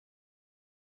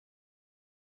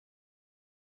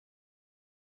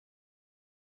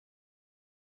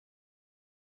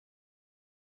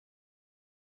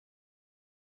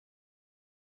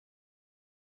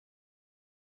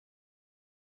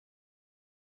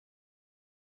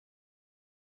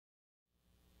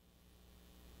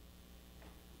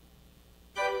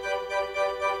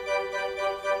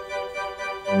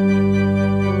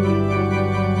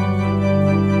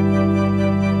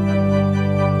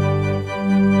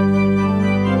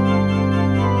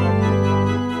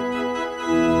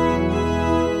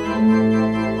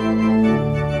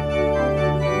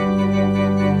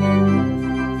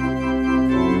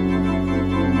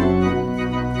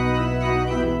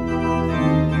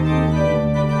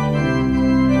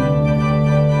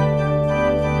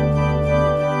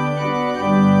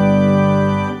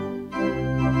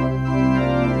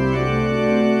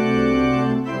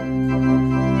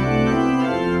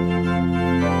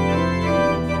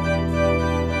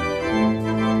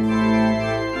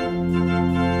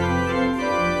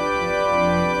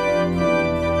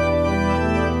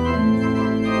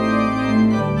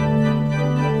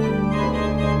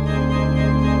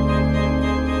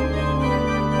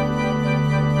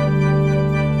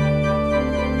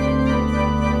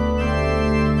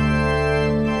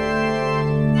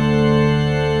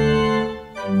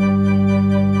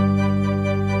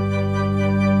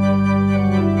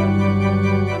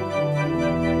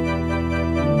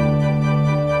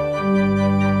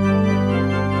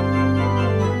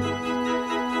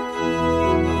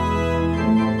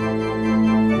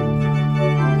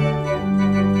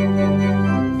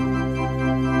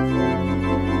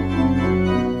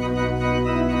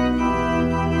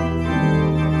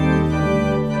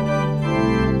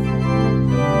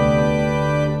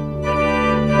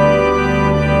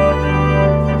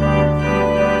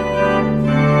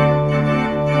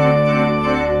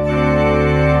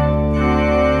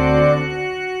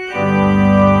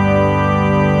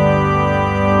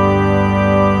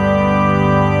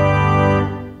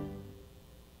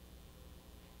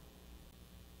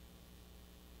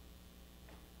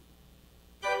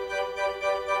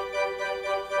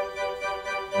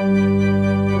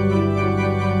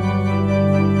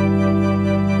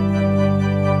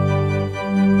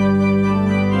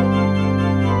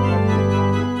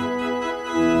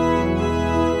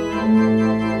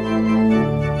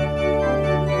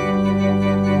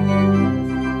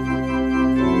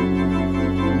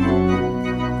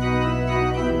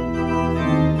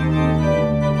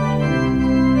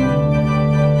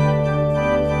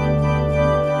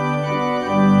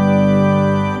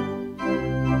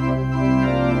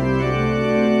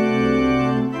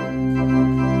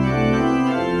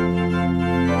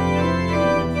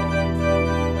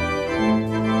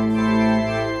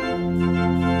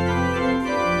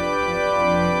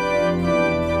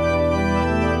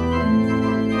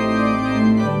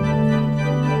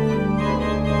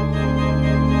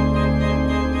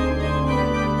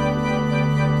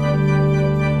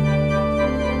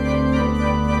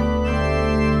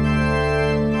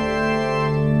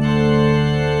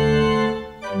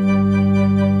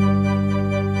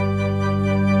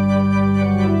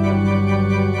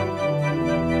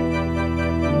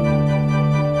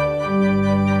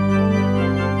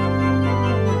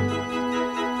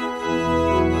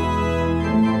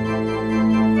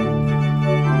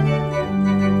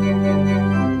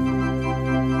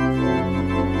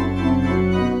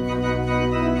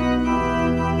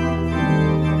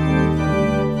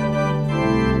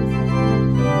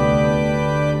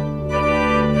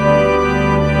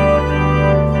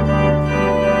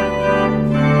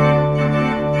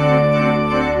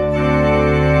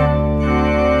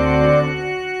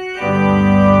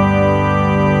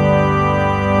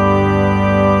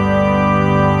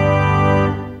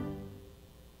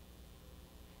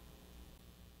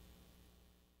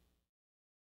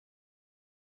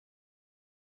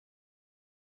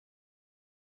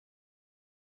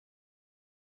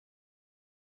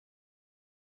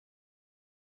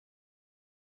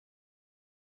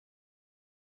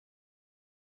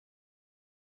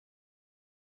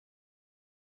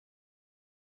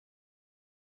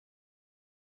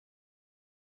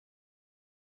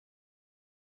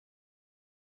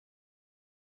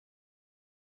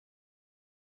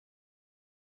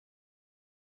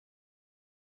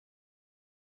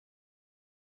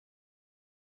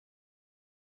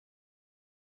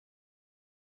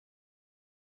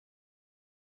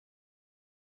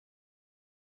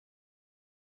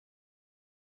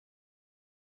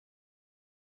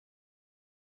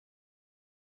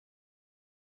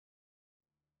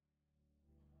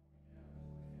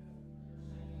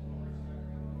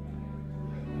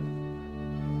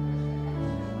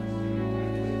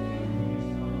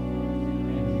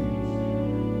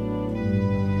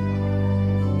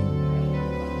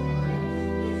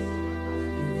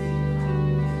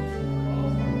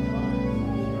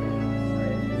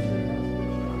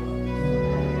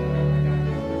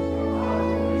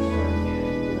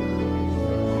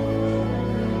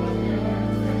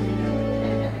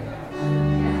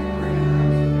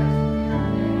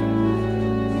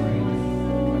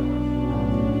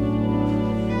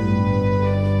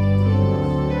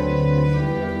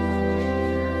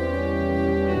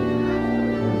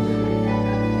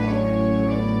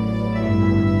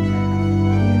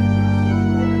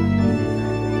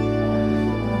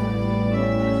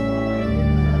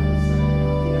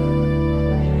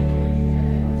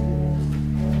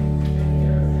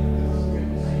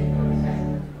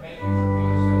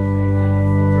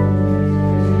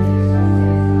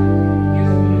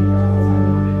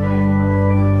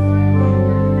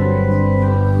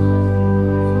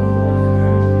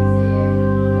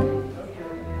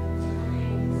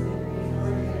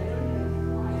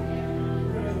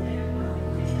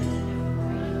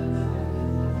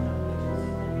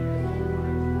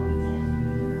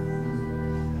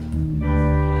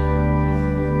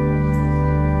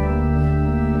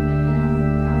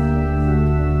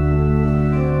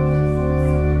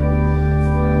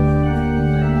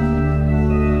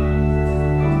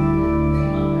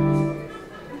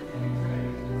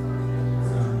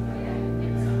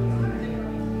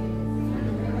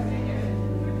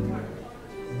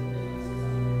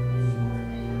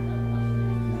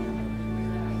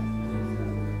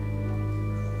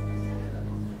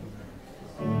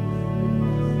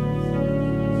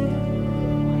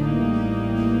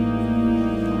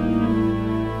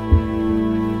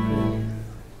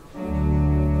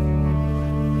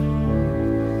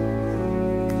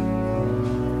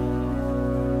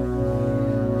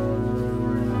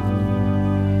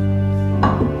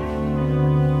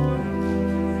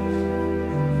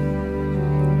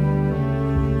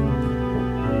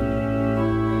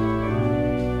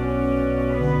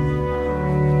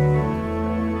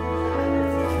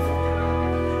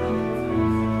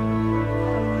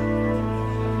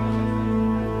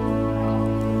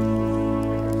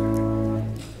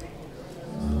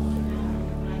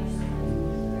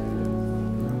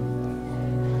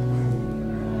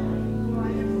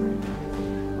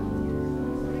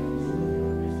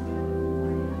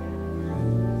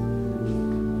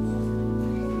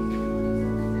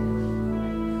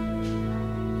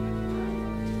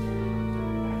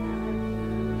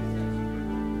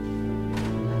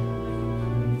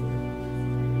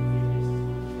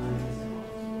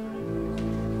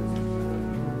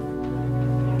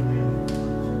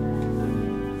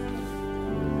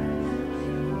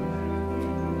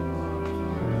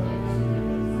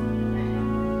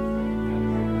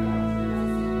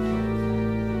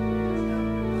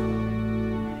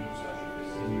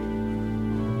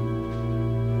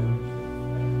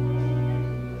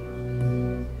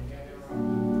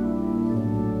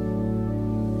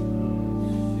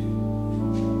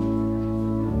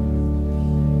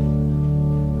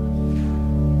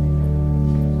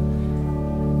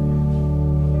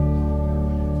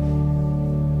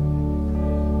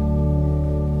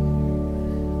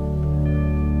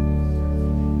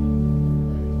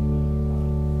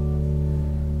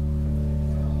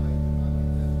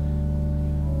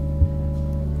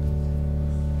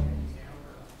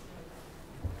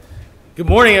Good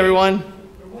morning, everyone.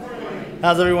 Good morning.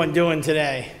 How's everyone doing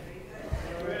today?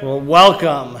 Well,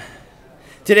 welcome.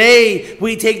 Today,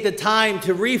 we take the time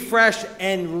to refresh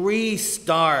and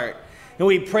restart. And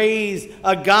we praise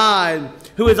a God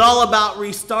who is all about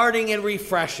restarting and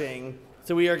refreshing.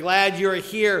 So we are glad you're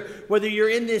here, whether you're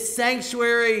in this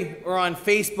sanctuary or on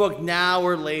Facebook now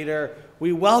or later.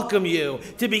 We welcome you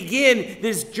to begin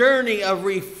this journey of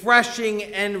refreshing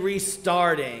and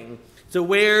restarting. So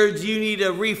where do you need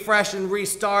to refresh and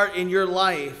restart in your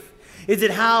life? Is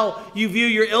it how you view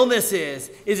your illnesses?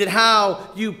 Is it how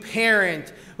you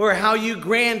parent or how you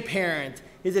grandparent?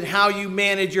 Is it how you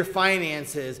manage your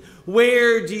finances?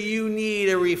 Where do you need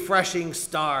a refreshing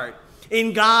start?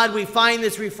 In God, we find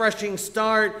this refreshing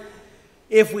start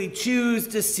if we choose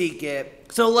to seek it.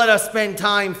 So let us spend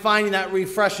time finding that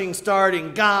refreshing start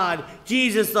in God,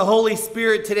 Jesus, the Holy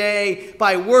Spirit today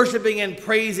by worshiping and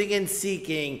praising and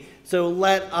seeking. So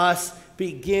let us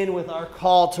begin with our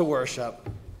call to worship.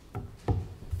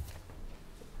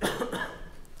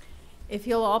 If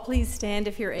you'll all please stand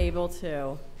if you're able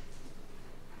to.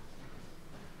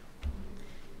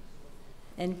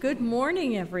 And good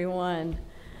morning, everyone.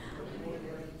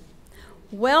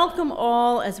 Welcome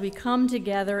all as we come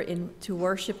together to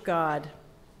worship God.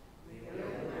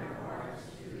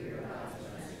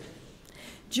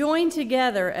 Join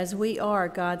together as we are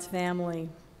God's family.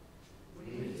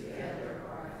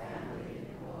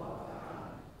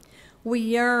 We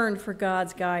yearn for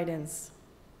God's guidance.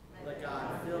 Let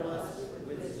God fill us with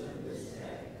wisdom this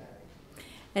day.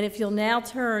 And if you'll now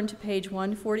turn to page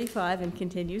 145 and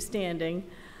continue standing,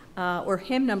 or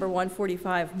hymn number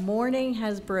 145, Morning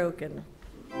Has Broken.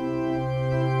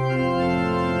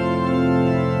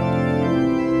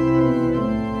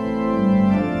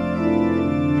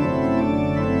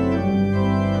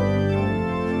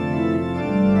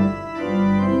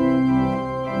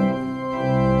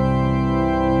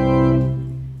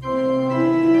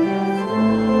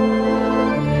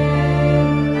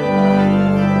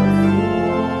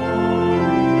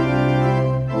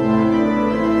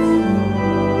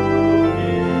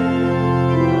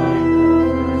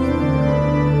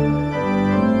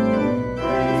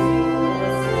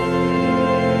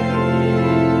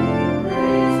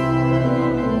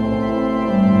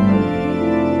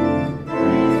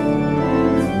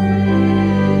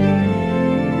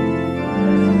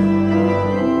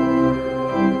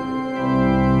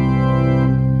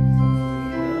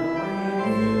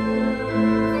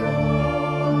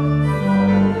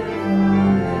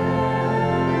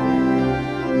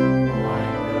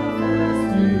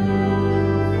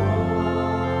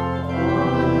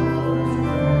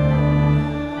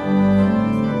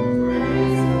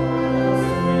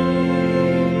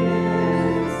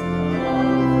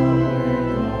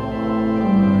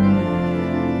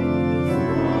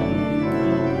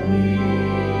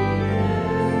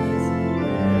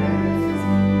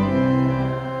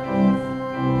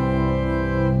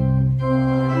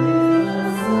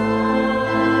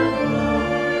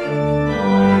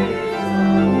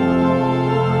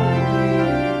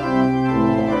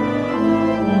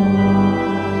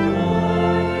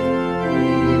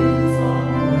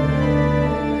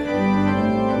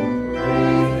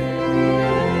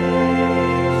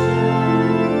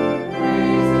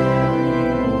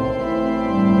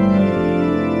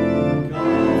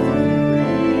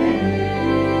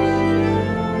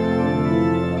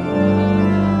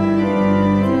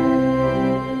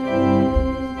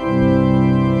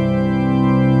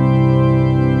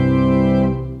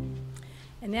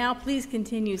 Please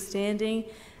continue standing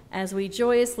as we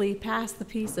joyously pass the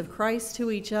peace of Christ to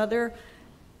each other.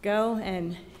 Go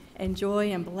and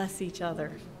enjoy and bless each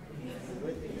other.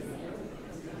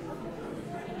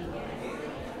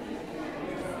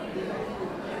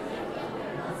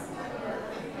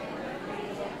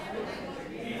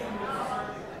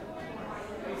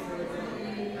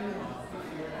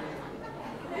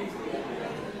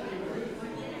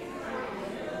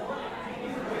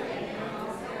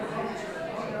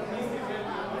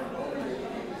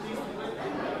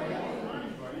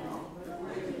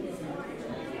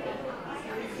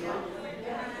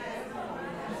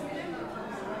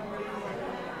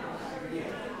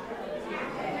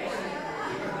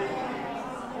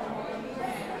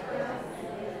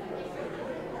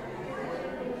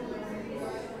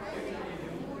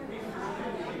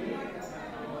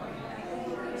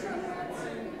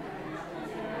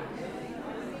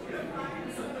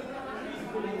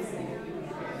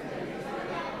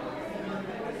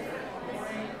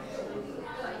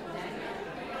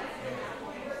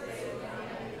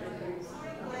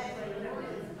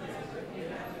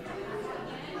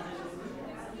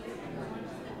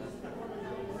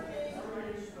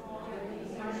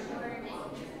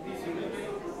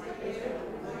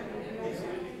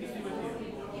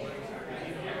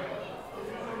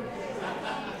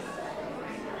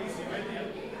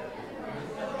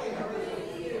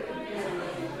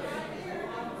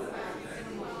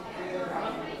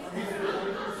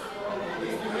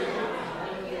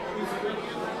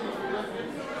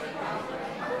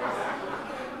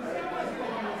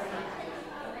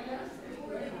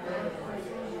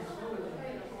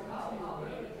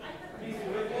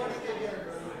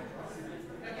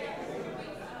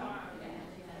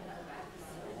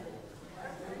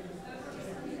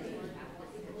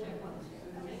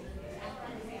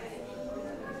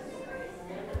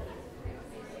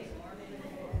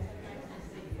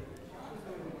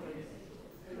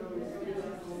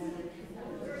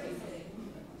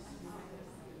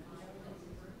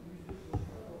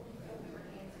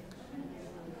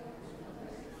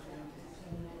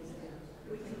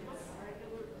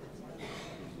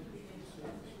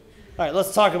 All right,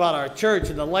 let's talk about our church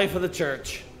and the life of the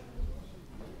church.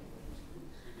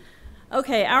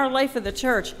 Okay, our life of the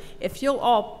church. If you'll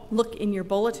all look in your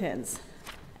bulletins,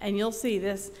 and you'll see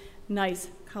this nice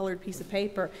colored piece of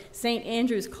paper, St.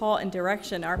 Andrew's Call and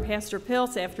Direction. Our Pastor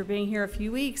Piltz, after being here a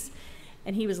few weeks,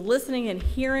 and he was listening and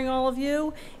hearing all of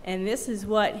you, and this is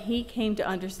what he came to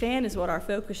understand is what our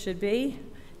focus should be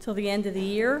till the end of the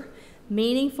year.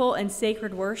 Meaningful and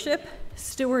sacred worship,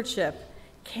 stewardship,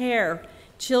 care,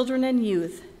 children and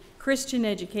youth, Christian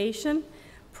education,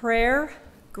 prayer,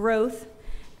 growth,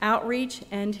 outreach,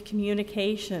 and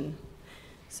communication.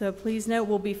 So please note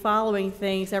we'll be following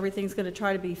things. Everything's going to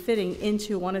try to be fitting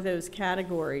into one of those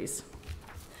categories.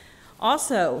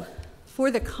 Also,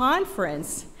 for the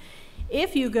conference,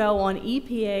 if you go on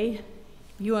epaumc.org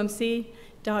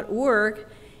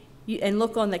and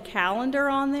look on the calendar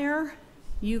on there,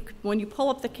 when you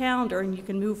pull up the calendar, and you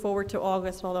can move forward to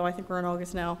August, although I think we're in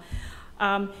August now,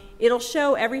 it'll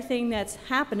show everything that's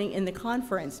happening in the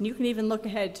conference. And you can even look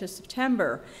ahead to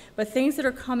September. But things that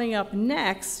are coming up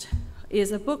next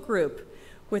is a book group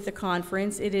with the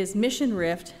conference. It is Mission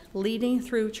Rift, Leading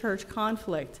Through Church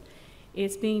Conflict.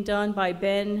 It's being done by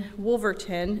Ben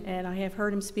Wolverton, and I have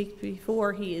heard him speak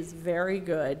before. He is very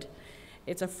good.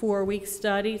 It's a 4-week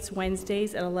study. It's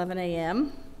Wednesdays at 11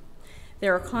 a.m.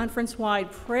 There are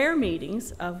conference-wide prayer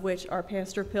meetings, of which our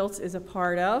Pastor Piltz is a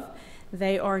part of.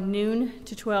 They are noon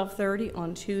to 12:30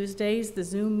 on Tuesdays. The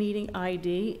Zoom meeting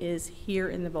ID is here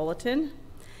in the bulletin.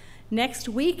 Next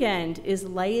weekend is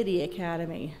Laity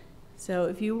Academy. So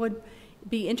if you would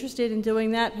be interested in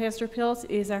doing that, Pastor Piltz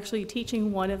is actually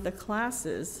teaching one of the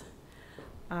classes.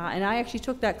 And I actually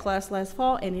took that class last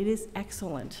fall, and it is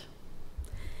excellent.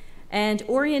 And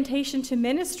Orientation to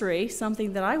Ministry,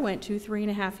 something that I went to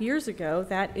 3.5 years ago,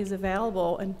 that is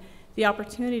available, and the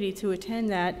opportunity to attend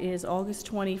that is August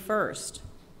 21st.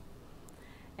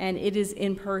 And it is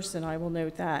in person, I will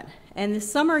note that. And the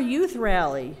Summer Youth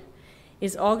Rally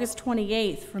is August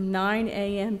 28th from 9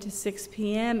 a.m. to 6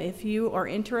 p.m. If you are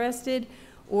interested,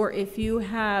 or if you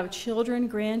have children,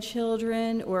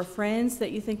 grandchildren, or friends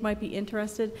that you think might be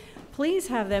interested, please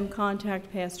have them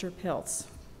contact Pastor Piltz.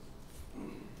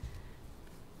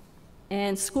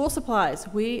 And school supplies.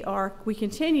 We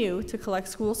continue to collect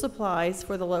school supplies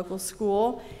for the local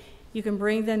school. You can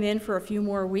bring them in for a few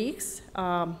more weeks.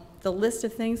 The list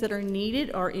of things that are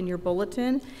needed are in your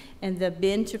bulletin, and the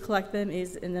bin to collect them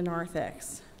is in the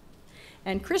narthex.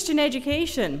 And Christian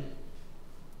education.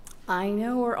 I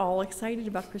know we're all excited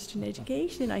about Christian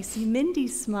education. I see Mindy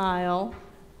smile.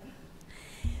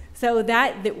 So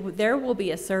there will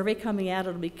be a survey coming out.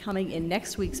 It'll be coming in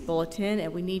next week's bulletin,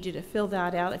 and we need you to fill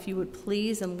that out if you would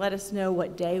please, and let us know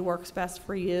what day works best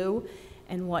for you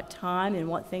and what time and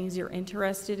what things you're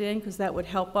interested in, because that would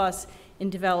help us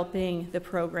in developing the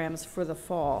programs for the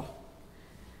fall.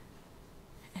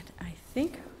 And I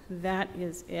think that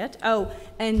is it. Oh,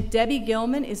 and Debbie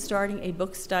Gilman is starting a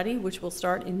book study, which will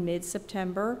start in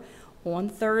mid-September on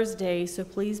Thursday, so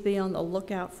please be on the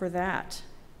lookout for that.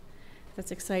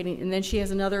 That's exciting. And then she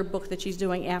has another book that she's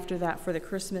doing after that for the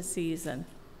Christmas season.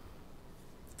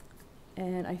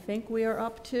 And I think we are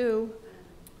up to...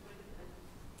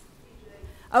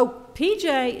 Oh,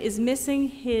 PJ is missing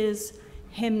his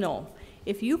hymnal.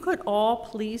 If you could all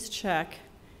please check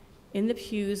in the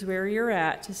pews where you're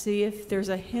at to see if there's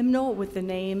a hymnal with the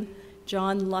name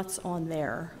John Lutz on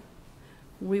there.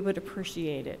 We would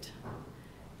appreciate it.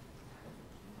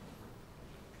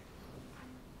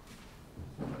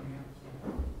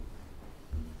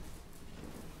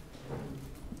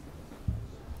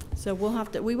 So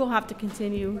we will have to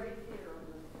continue.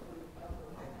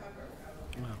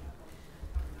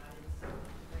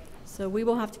 So we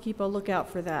will have to keep a lookout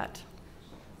for that.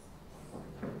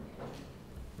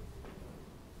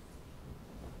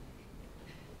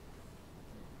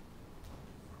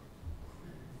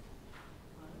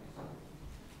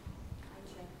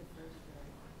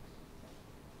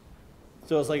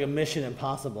 So it's like a mission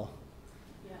impossible.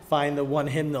 Find the one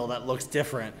hymnal that looks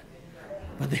different,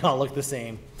 but they all look the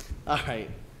same. All right.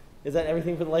 Is that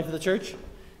everything for the life of the church?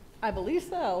 I believe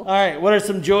so. All right. What are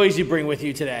some joys you bring with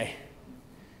you today?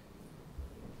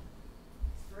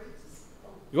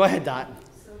 Go ahead, Dot.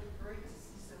 So great to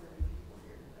see so many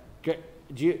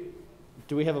people here today.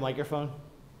 Do we have a microphone?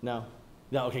 No.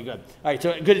 No. Okay. Good. All right.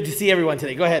 So good to see everyone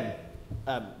today. Go ahead,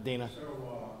 Dana.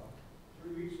 So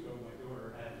 3 weeks ago, my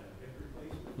daughter had a hip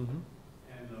replacement,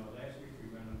 and last week we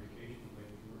went on vacation to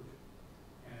Lake George,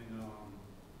 and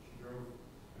she drove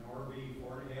an RV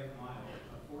 4.5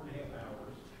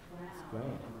 hours from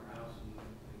her house in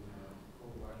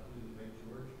Fort Washington to Lake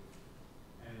George,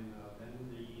 and then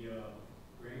the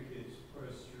grandkids put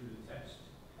us through the test.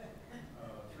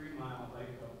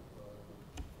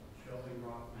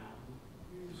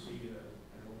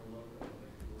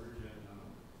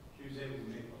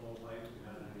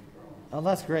 Oh,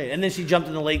 that's great. And then she jumped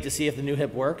in the lake to see if the new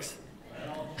hip works.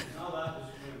 Well, she's not allowed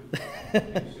to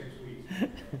swim for 6 weeks.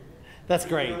 That's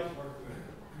great.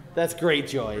 That's great,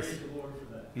 Joyce. Praise the Lord for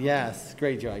that. Yes,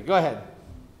 great, Joy. Go ahead.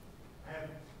 I have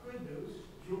good news.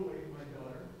 Julie, my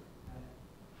daughter,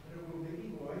 had a little baby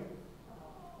boy,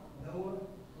 Noah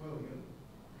William,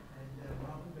 and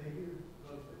mom and baby are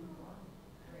both doing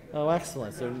fine. Oh,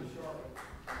 excellent. So,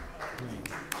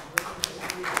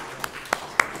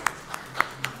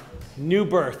 new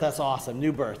birth. That's awesome.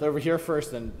 New birth. Over here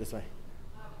first, then this way.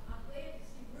 I'm glad to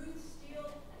see Ruth still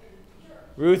in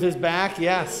church. Ruth is back.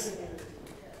 Yes.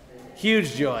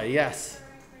 Huge joy. Yes.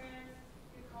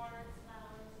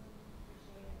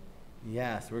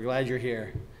 Yes. We're glad you're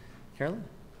here. Carolyn?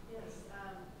 Yes,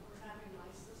 we're having my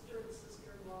sister and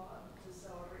sister-in-law to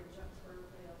celebrate Chuck's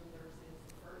birthday on Thursday. It's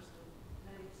the first of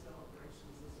many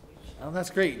celebrations this week. Oh, that's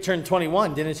great. You turned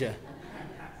 21, didn't you?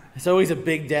 It's always a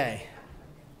big day.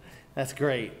 That's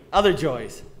great. Other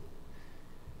joys.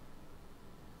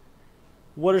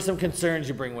 What are some concerns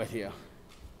you bring with you?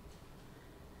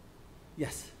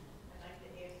 Yes. I'd like to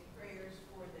ask prayers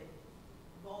for the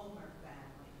Volmer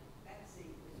family. Betsy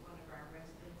is one of our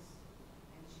residents,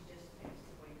 and she just passed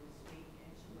away this week,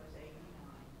 and she was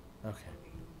 89. Okay.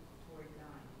 Looking toward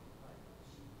 90, but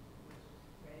she was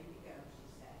ready to go,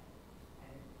 she said.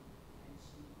 And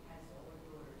she has all her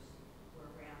daughters who were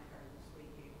around her this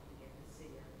week able to get to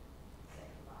see her,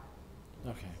 say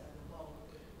goodbye. Okay. So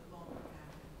the Volmer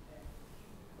family, family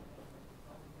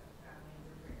in their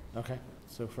prayers. Okay.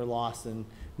 So for loss and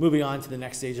moving on to the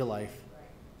next stage of life.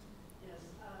 Yes,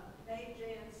 May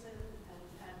Jansen and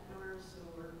Pat Norris, who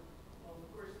were, well,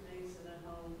 of course, Mason at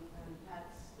home, and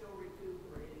Pat's still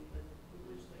recuperating, but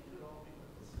we wish they could all be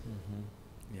with us. Mm-hmm.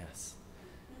 Yes.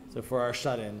 So for our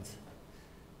shut-ins.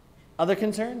 Other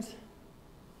concerns?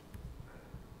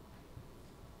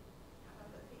 How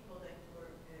about the people that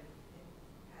were,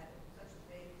 had such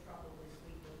bad trouble this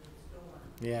week with the storm?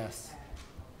 Yes.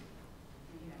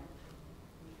 You know,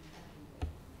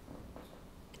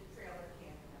 the trailer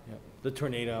camp and Yep. everything. The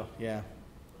tornado. Yeah.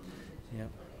 Yep.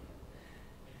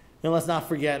 And let's not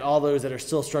forget all those that are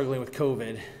still struggling with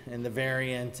COVID and the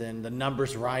variant and the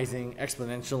numbers rising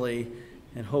exponentially,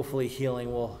 and hopefully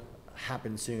healing will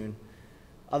happen soon.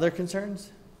 Other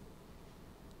concerns?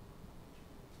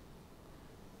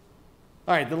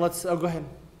 All right, then let's, oh, go ahead.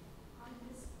 On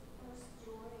this first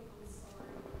joy, I'm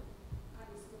sorry, I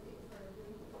was looking for a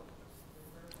room.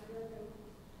 I live in,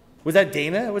 Was that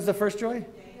Dana? Was the first joy?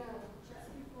 no, just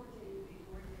before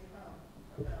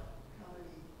June.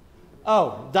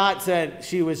 Oh, Dot said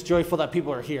she was joyful that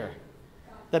people are here,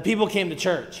 that people came to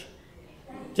church.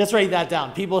 Just write that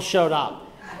down. People showed up.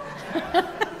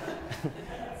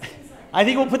 I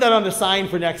think we'll put that on the sign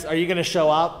for next. Are you going to show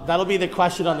up? That'll be the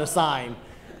question on the sign.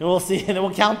 And we'll see, and then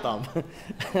we'll count them.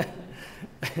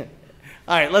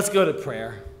 All right, let's go to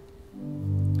prayer.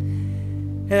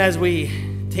 And as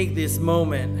we take this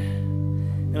moment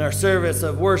in our service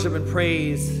of worship and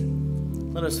praise,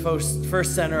 let us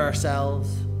first center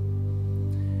ourselves.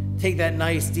 Take that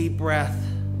nice deep breath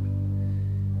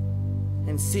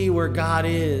and see where God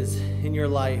is in your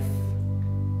life.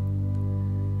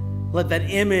 Let that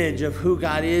image of who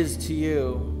God is to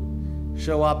you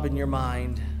show up in your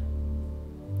mind.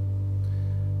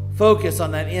 Focus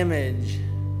on that image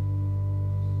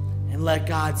and let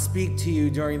God speak to you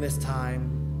during this time.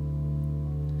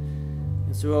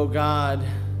 And so, oh God,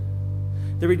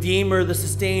 the Redeemer, the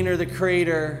Sustainer, the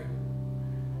Creator,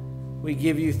 we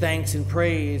give you thanks and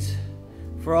praise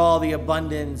for all the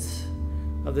abundance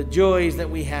of the joys that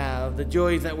we have, the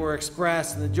joys that were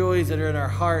expressed, and the joys that are in our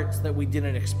hearts that we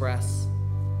didn't express.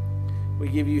 We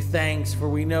give you thanks, for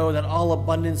we know that all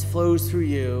abundance flows through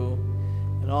you,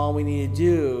 and all we need to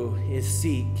do is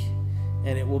seek,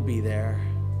 and it will be there.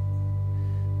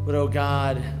 But, oh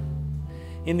God,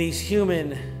 in these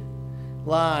human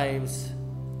lives,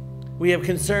 we have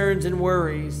concerns and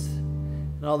worries,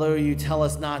 and although you tell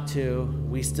us not to,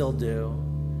 we still do.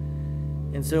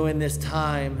 And so in this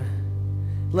time,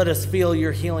 let us feel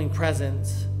your healing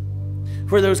presence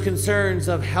for those concerns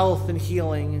of health and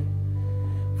healing,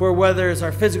 for whether it's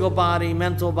our physical body,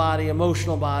 mental body,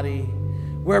 emotional body,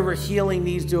 wherever healing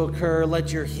needs to occur,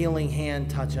 let your healing hand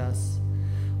touch us.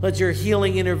 Let your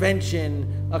healing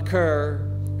intervention occur.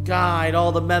 Guide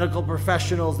all the medical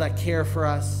professionals that care for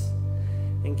us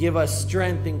and give us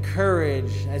strength and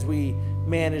courage as we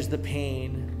manage the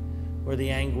pain or the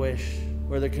anguish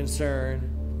or the concern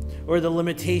or the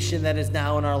limitation that is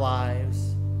now in our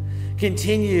lives.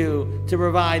 Continue to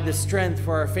provide the strength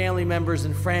for our family members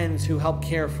and friends who help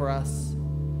care for us.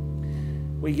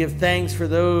 We give thanks for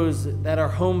those that are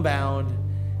homebound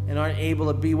and aren't able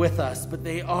to be with us, but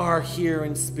they are here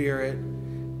in spirit.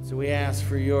 So we ask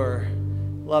for your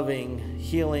loving,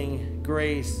 healing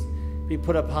grace be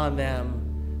put upon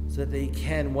them so that they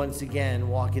can once again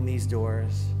walk in these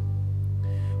doors.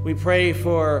 We pray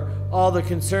for all the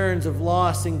concerns of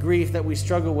loss and grief that we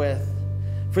struggle with,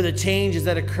 for the changes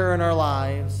that occur in our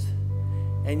lives,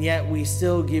 and yet we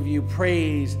still give you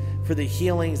praise for the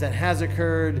healings that has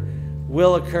occurred,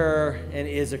 will occur, and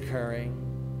is occurring.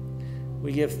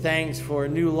 We give thanks for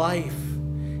new life,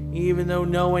 even though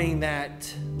knowing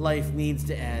that life needs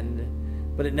to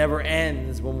end, but it never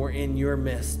ends when we're in your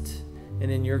midst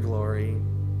and in your glory.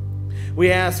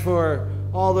 We ask for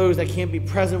all those that can't be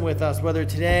present with us, whether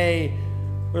today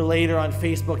or later on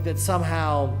Facebook, that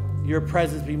somehow your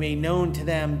presence be made known to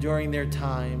them during their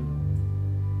time.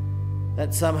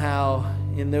 That somehow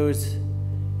in those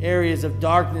areas of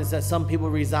darkness that some people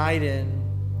reside in,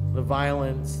 the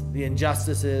violence, the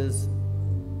injustices,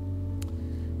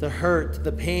 the hurt,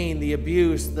 the pain, the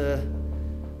abuse, the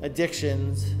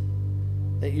addictions,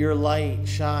 that your light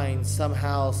shines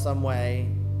somehow, some way,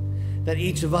 that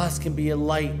each of us can be a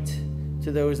light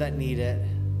to those that need it.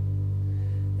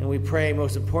 And we pray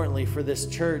most importantly for this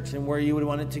church and where you would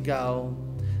want it to go.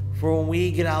 For when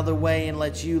we get out of the way and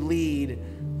let you lead,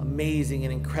 amazing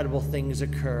and incredible things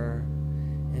occur.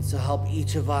 And so help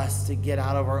each of us to get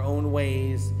out of our own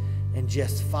ways and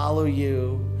just follow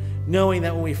you, knowing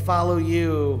that when we follow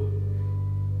you,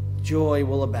 joy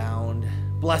will abound,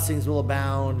 blessings will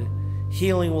abound,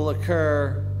 healing will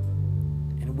occur,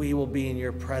 and we will be in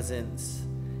your presence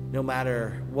no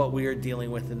matter what we are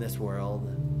dealing with in this world.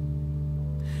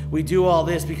 We do all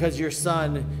this because your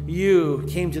Son, you,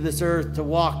 came to this earth to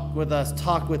walk with us,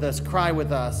 talk with us, cry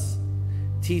with us,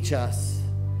 teach us,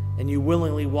 and you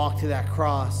willingly walked to that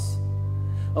cross,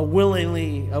 a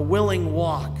willing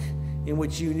walk in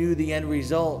which you knew the end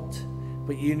result,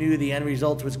 but you knew the end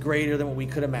result was greater than what we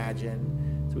could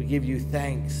imagine. So we give you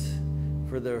thanks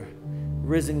for the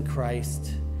risen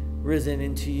Christ, risen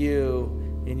into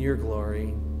you in your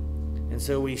glory. And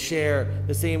so we share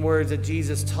the same words that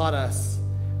Jesus taught us.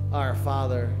 Our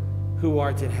Father, who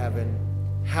art in heaven,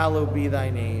 hallowed be thy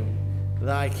name.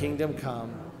 Thy kingdom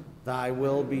come, thy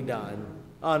will be done,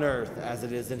 on earth as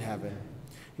it is in heaven.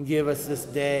 And give us this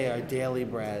day our daily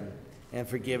bread, and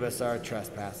forgive us our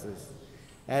trespasses,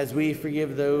 as we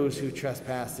forgive those who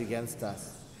trespass against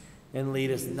us. And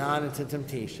lead us not into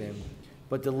temptation,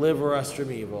 but deliver us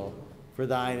from evil. For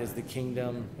thine is the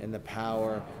kingdom, and the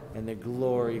power, and the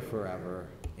glory forever.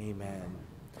 Amen.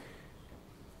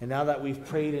 And now that we've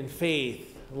prayed in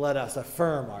faith, let us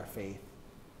affirm our faith.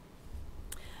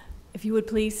 If you would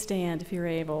please stand if you're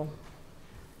able.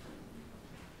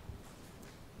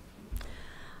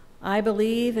 I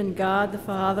believe in God the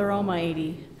Father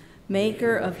Almighty,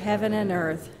 maker of heaven and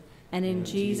earth, and in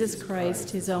Jesus Christ,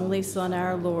 his only Son,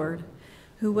 our Lord,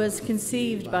 who was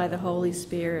conceived by the Holy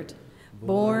Spirit,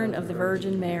 born of the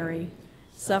Virgin Mary,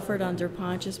 suffered under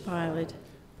Pontius Pilate,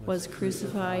 was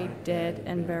crucified, dead,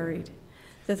 and buried.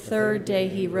 The third day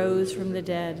he rose from the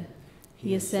dead.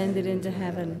 He ascended into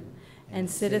heaven, and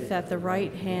sitteth at the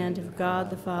right hand of God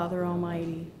the Father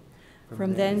Almighty.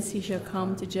 From thence he shall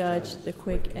come to judge the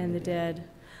quick and the dead.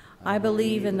 I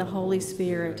believe in the Holy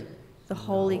Spirit, the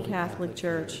holy Catholic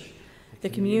Church, the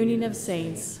communion of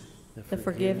saints, the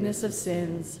forgiveness of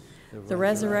sins, the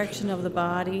resurrection of the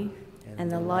body,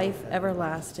 and the life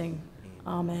everlasting.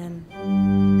 Amen.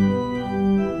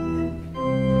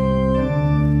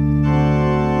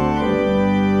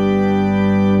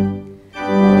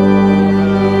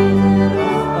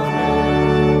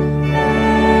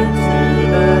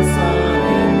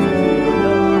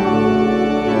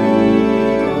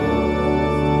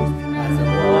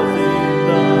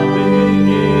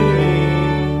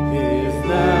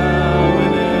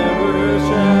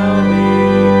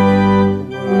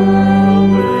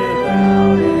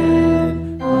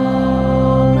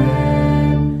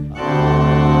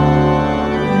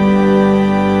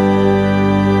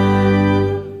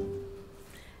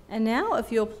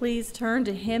 Please turn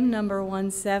to hymn number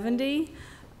 170,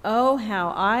 Oh, How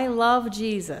I Love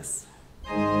Jesus.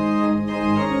 Thank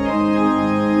you.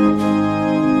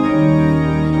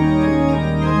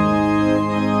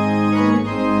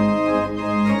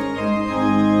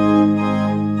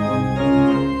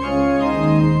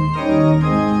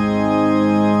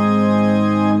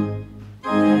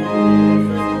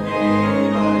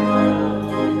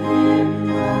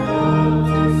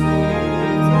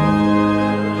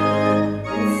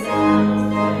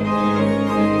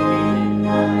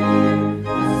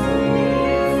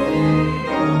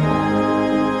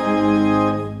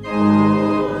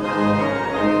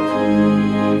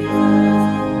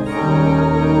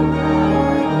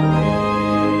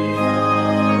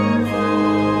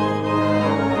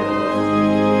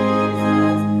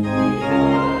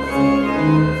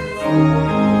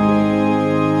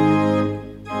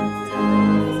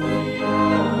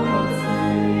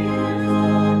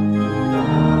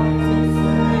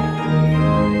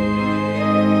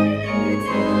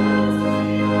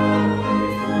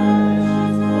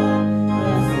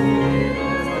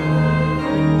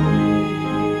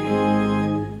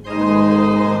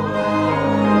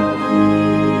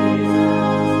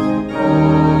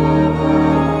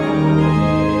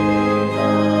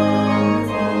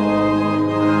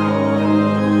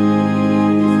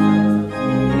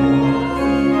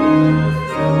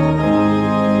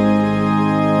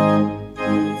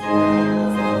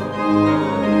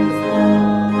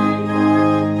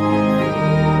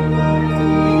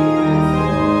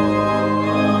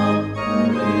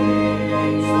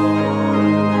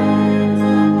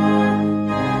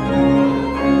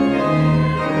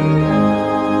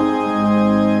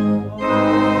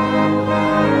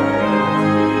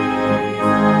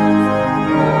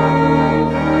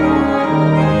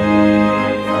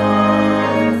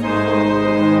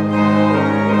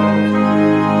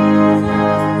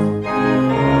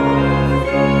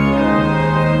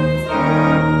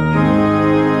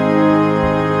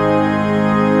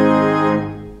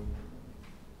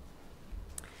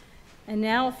 And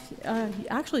now,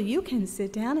 actually, you can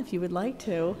sit down if you would like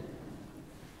to.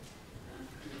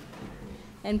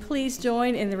 And please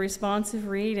join in the responsive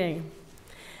reading.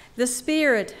 The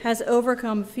Spirit has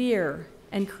overcome fear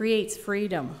and creates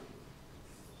freedom.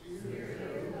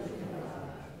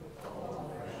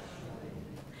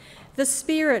 The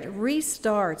Spirit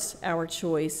restarts our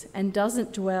choice and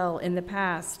doesn't dwell in the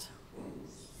past.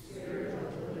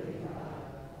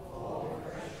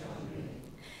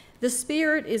 The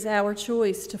Spirit is our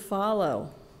choice to follow.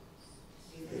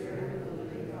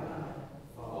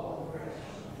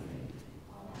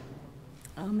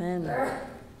 Amen.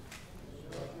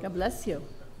 God bless you.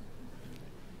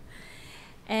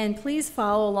 And please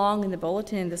follow along in the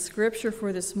bulletin. The scripture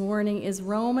for this morning is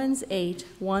Romans 8,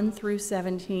 1 through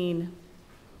 17.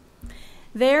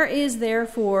 There is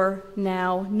therefore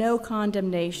now no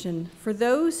condemnation for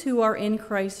those who are in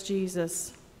Christ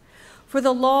Jesus. For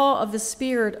the law of the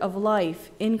Spirit of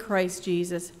life in Christ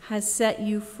Jesus has set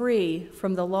you free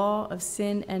from the law of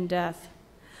sin and death.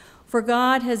 For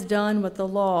God has done what the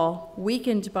law,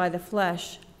 weakened by the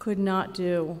flesh, could not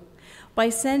do, by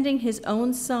sending his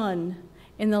own Son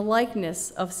in the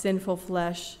likeness of sinful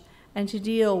flesh, and to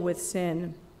deal with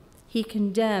sin. He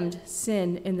condemned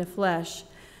sin in the flesh,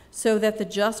 so that the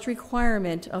just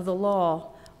requirement of the law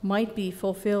might be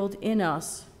fulfilled in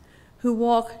us, who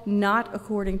walk not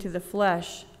according to the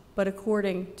flesh, but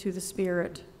according to the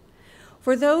Spirit.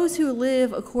 For those who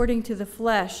live according to the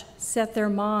flesh set their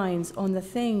minds on the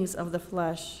things of the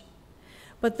flesh,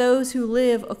 but those who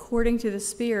live according to the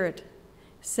Spirit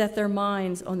set their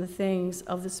minds on the things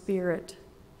of the Spirit.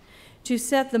 To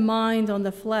set the mind on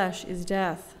the flesh is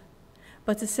death,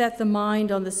 but to set the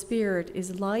mind on the Spirit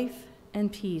is life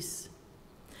and peace.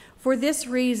 For this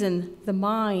reason, the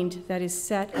mind that is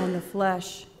set on the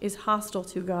flesh is hostile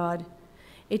to God.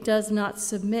 It does not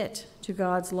submit to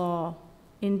God's law.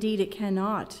 Indeed, it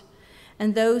cannot.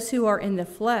 And those who are in the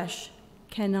flesh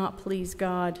cannot please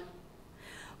God.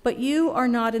 But you are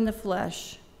not in the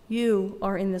flesh. You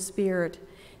are in the Spirit,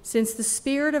 since the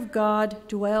Spirit of God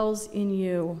dwells in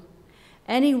you.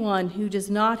 Anyone who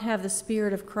does not have the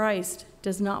Spirit of Christ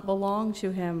does not belong to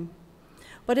him.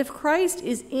 But if Christ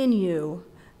is in you,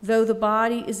 though the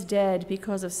body is dead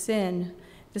because of sin,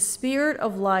 the Spirit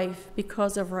of life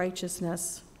because of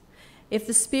righteousness. If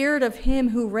the Spirit of him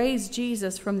who raised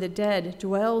Jesus from the dead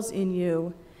dwells in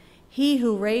you, he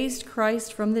who raised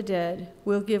Christ from the dead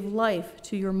will give life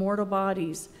to your mortal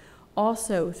bodies,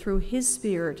 also through his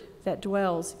Spirit that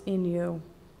dwells in you.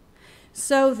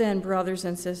 So then, brothers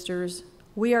and sisters,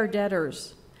 we are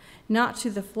debtors, not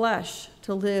to the flesh,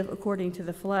 to live according to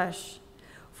the flesh.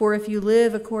 For if you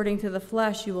live according to the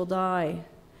flesh, you will die.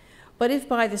 But if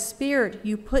by the Spirit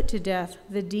you put to death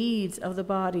the deeds of the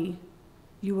body,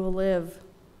 you will live.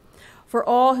 For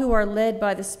all who are led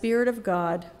by the Spirit of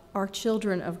God are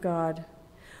children of God.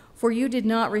 For you did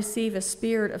not receive a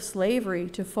spirit of slavery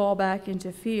to fall back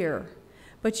into fear,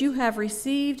 but you have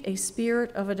received a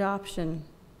spirit of adoption.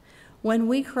 When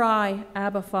we cry,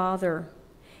 Abba, Father,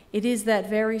 it is that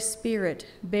very Spirit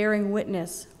bearing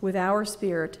witness with our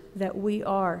spirit that we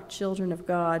are children of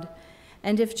God.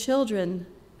 And if children,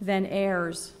 then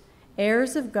heirs,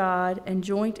 heirs of God and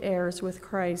joint heirs with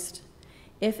Christ,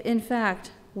 if in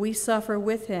fact we suffer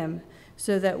with him,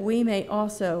 so that we may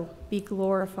also be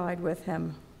glorified with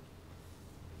him.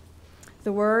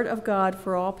 The word of God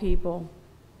for all people.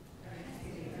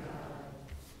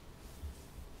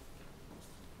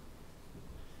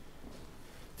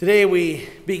 Today we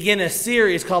begin a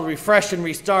series called Refresh and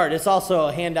Restart. It's also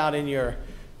a handout in your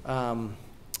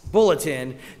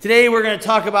bulletin. Today we're going to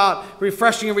talk about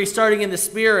refreshing and restarting in the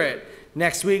Spirit.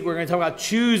 Next week we're going to talk about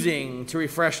choosing to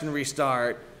refresh and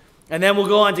restart. And then we'll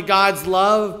go on to God's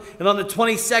love. And on the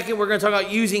 22nd we're going to talk about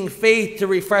using faith to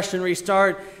refresh and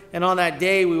restart. And on that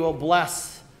day we will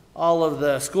bless all of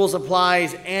the school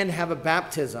supplies and have a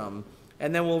baptism.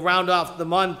 And then we'll round off the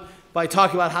month by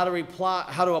talking about how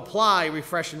to apply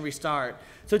refresh and restart.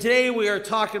 So today we are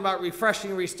talking about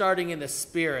refreshing and restarting in the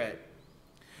Spirit.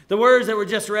 The words that were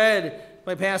just read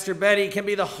by Pastor Betty can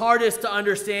be the hardest to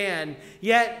understand,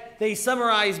 yet they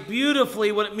summarize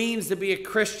beautifully what it means to be a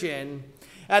Christian.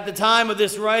 At the time of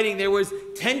this writing, there was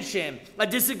tension, a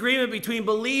disagreement between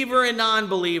believer and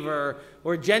non-believer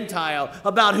or Gentile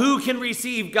about who can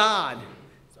receive God.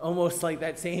 It's almost like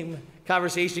that same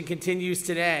conversation continues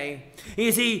today.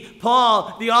 You see,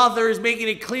 Paul, the author, is making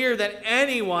it clear that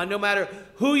anyone, no matter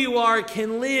who you are,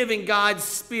 can live in God's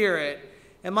Spirit.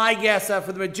 And my guess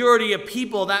for the majority of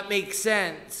people, that makes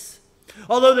sense.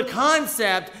 Although the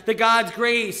concept that God's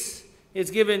grace is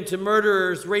given to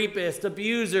murderers, rapists,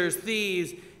 abusers,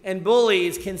 thieves, and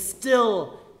bullies can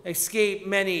still escape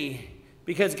many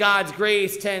because God's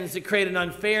grace tends to create an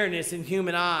unfairness in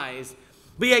human eyes.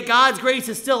 But yet God's grace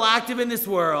is still active in this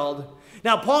world.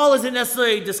 Now, Paul isn't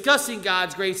necessarily discussing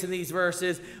God's grace in these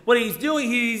verses. What he's doing,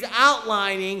 he's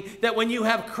outlining that when you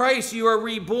have Christ, you are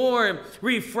reborn,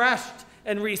 refreshed,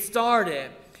 and restarted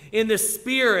in the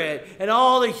Spirit, and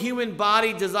all the human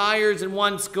body desires and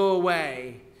wants go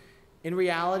away. In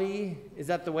reality, is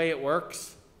that the way it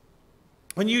works?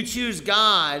 When you choose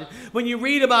God, when you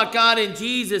read about God and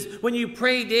Jesus, when you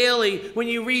pray daily, when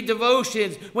you read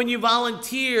devotions, when you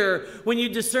volunteer, when you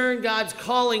discern God's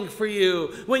calling for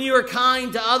you, when you are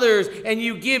kind to others and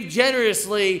you give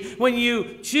generously, when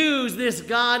you choose this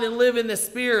God and live in the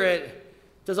Spirit,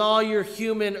 does all your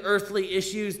human earthly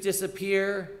issues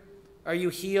disappear? Are you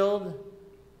healed?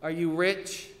 Are you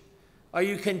rich? Are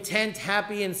you content,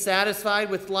 happy, and satisfied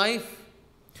with life?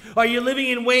 Are you living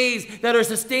in ways that are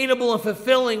sustainable and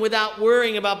fulfilling without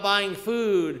worrying about buying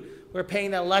food or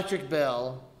paying that electric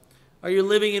bill? Are you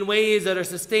living in ways that are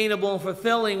sustainable and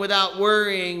fulfilling without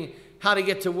worrying how to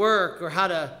get to work or how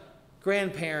to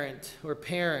grandparent or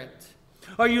parent?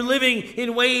 Are you living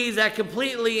in ways that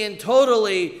completely and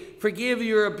totally forgive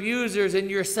your abusers and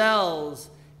yourselves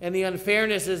and the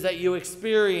unfairnesses that you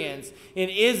experience in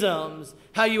isms,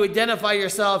 how you identify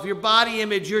yourself, your body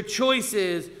image, your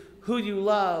choices, who you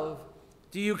love?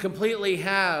 Do you completely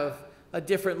have a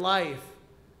different life?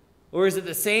 Or is it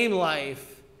the same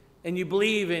life and you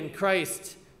believe in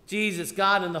Christ, Jesus,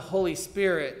 God, and the Holy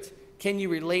Spirit? Can you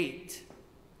relate?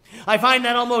 I find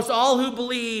that almost all who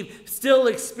believe still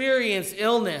experience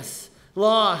illness,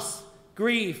 loss,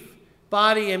 grief,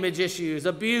 body image issues,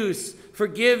 abuse,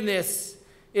 forgiveness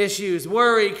issues,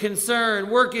 worry, concern,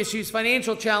 work issues,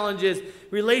 financial challenges,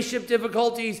 relationship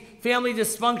difficulties, family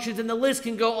dysfunctions, and the list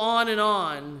can go on and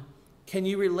on. Can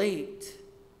you relate?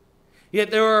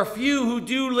 Yet there are a few who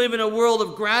do live in a world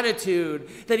of gratitude,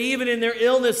 that even in their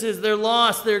illnesses, their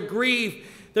loss, their grief,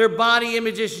 their body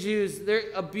image issues,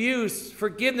 their abuse,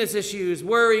 forgiveness issues,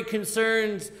 worry,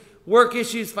 concerns, work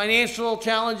issues, financial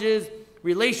challenges,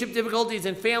 relationship difficulties,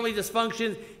 and family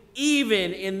dysfunctions,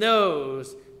 even in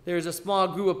those, there's a small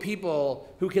group of people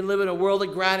who can live in a world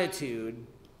of gratitude.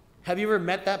 Have you ever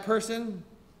met that person?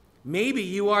 Maybe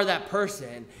you are that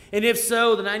person. And if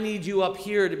so, then I need you up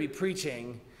here to be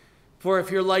preaching. For if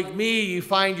you're like me, you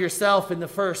find yourself in the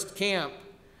first camp,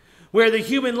 where the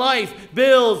human life,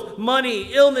 bills,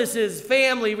 money, illnesses,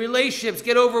 family, relationships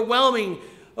get overwhelming,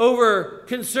 over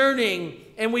concerning,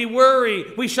 and we worry,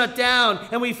 we shut down,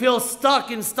 and we feel stuck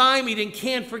and stymied and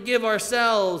can't forgive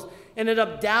ourselves, and end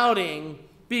up doubting,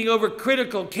 being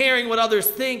overcritical, caring what others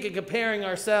think, and comparing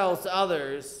ourselves to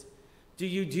others. Do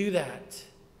you do that?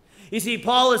 You see,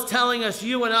 Paul is telling us,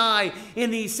 you and I,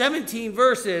 in these 17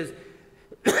 verses,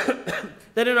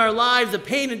 that in our lives, the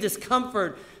pain and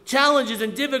discomfort, challenges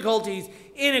and difficulties,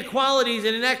 inequalities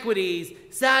and inequities,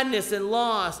 sadness and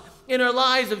loss, in our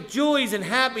lives of joys and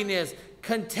happiness,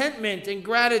 contentment and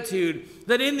gratitude,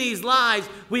 that in these lives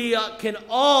we can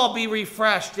all be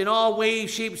refreshed in all ways,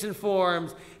 shapes, and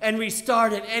forms, and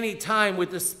restart at any time with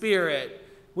the Spirit,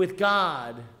 with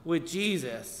God, with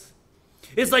Jesus.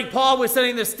 It's like Paul was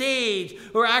setting the stage,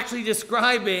 or actually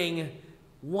describing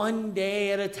one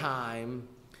day at a time,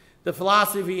 the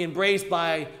philosophy embraced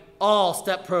by all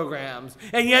STEP programs.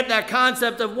 And yet that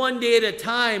concept of one day at a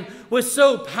time was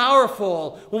so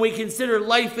powerful when we consider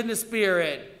life in the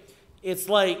Spirit. It's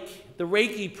like the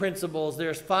Reiki principles,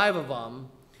 there's 5 of them.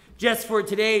 Just for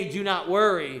today, do not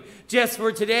worry. Just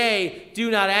for today,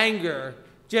 do not anger.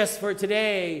 Just for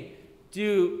today,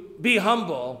 be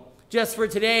humble. Just for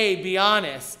today, be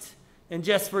honest. And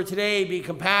just for today, be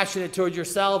compassionate toward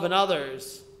yourself and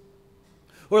others.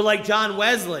 Or like John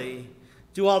Wesley,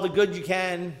 do all the good you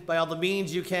can, by all the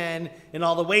means you can, in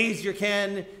all the ways you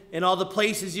can, in all the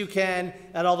places you can,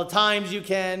 at all the times you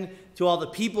can, to all the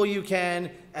people you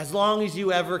can, as long as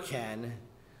you ever can.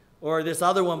 Or this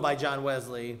other one by John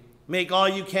Wesley, make all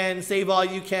you can, save all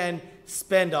you can,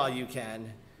 spend all you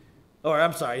can. Or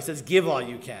I'm sorry, he says give all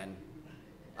you can.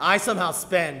 I somehow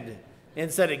spend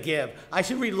instead of give. I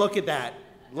should relook at that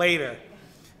later.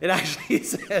 It actually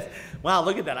says, wow,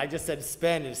 look at that. I just said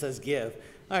spend and it says give.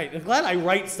 All right, I'm glad I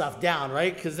write stuff down,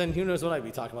 right? Because then who knows what I'd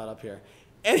be talking about up here.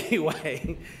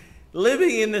 Anyway,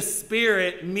 living in the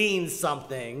Spirit means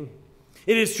something.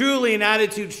 It is truly an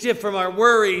attitude shift from our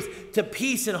worries to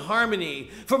peace and harmony,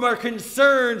 from our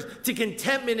concerns to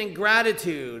contentment and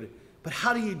gratitude. But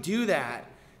how do you do that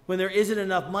when there isn't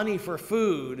enough money for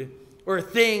food, or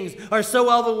things are so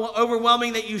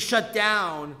overwhelming that you shut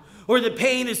down, or the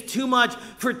pain is too much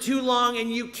for too long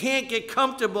and you can't get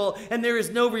comfortable and there is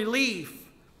no relief,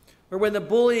 or when the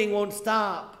bullying won't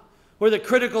stop, where the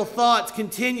critical thoughts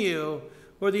continue,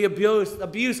 or the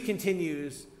abuse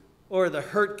continues, or the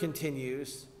hurt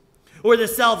continues, or the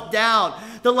self-doubt,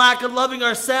 the lack of loving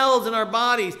ourselves and our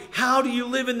bodies. How do you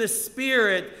live in the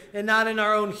Spirit and not in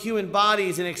our own human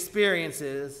bodies and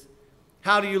experiences?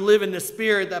 How do you live in the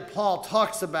Spirit that Paul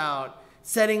talks about,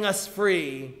 setting us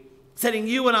free, setting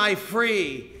you and I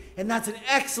free? And that's an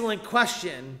excellent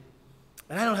question,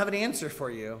 and I don't have an answer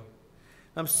for you.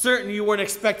 I'm certain you weren't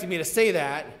expecting me to say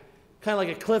that, kind of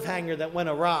like a cliffhanger that went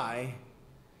awry,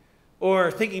 or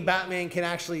thinking Batman can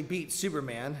actually beat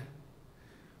Superman,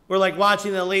 or like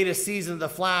watching the latest season of The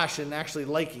Flash and actually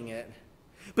liking it.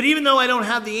 But even though I don't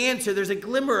have the answer, there's a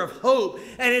glimmer of hope,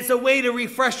 and it's a way to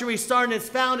refresh and restart, and it's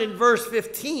found in verse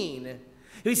 15.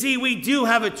 You see, we do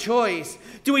have a choice.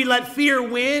 Do we let fear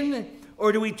win,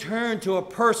 or do we turn to a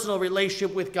personal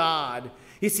relationship with God?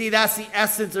 You see, that's the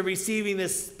essence of receiving the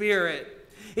Spirit,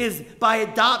 is by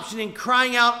adoption and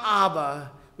crying out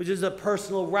Abba, which is a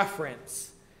personal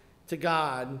reference to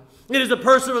God. It is a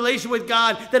personal relationship with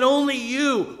God that only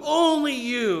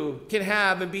you can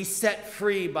have and be set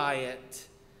free by it.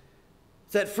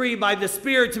 Set free by the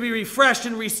Spirit to be refreshed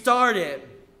and restarted.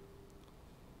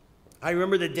 I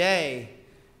remember the day.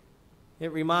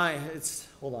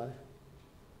 Hold on.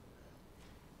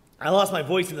 I lost my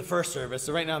voice in the first service,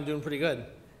 so right now I'm doing pretty good.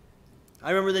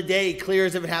 I remember the day clear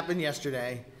as if it happened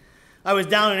yesterday. I was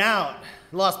down and out,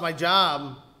 lost my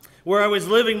job. Where I was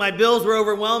living, my bills were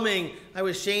overwhelming. I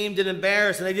was shamed and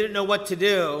embarrassed, and I didn't know what to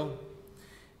do.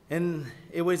 And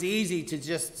it was easy to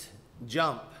just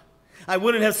jump. I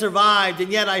wouldn't have survived,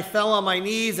 and yet I fell on my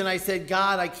knees and I said,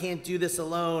 God, I can't do this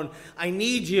alone. I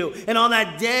need you. And on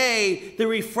that day, the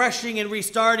refreshing and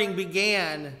restarting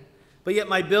began. But yet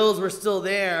my bills were still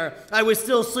there. I was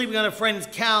still sleeping on a friend's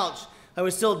couch. I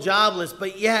was still jobless.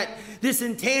 But yet this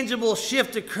intangible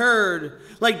shift occurred,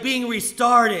 like being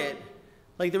restarted.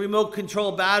 Like the remote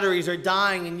control batteries are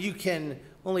dying and you can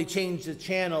only change the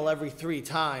channel every 3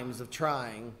 times of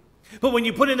trying. But when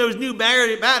you put in those new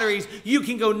batteries, you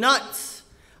can go nuts.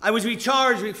 I was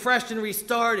recharged, refreshed, and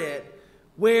restarted.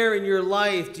 Where in your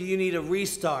life do you need a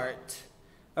restart,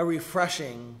 a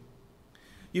refreshing?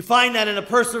 You find that in a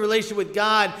personal relationship with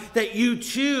God, that you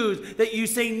choose, that you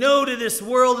say no to this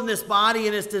world and this body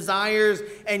and its desires,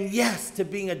 and yes to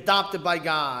being adopted by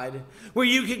God. Where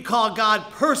you can call God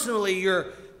personally your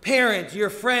parent, your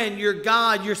friend, your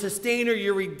God, your sustainer,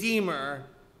 your redeemer.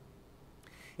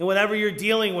 And whatever you're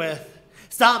dealing with,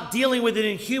 stop dealing with it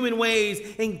in human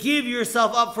ways and give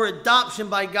yourself up for adoption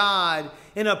by God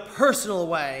in a personal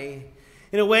way.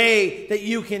 In a way that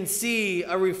you can see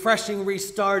a refreshing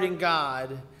restart in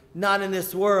God, not in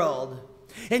this world.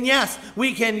 And yes,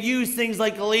 we can use things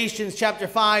like Galatians chapter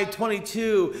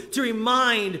 5:22 to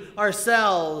remind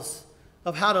ourselves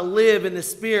of how to live in the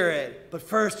Spirit. But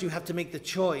first, you have to make the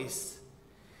choice.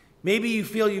 Maybe you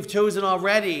feel you've chosen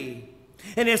already.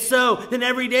 And if so, then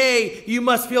every day you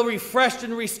must feel refreshed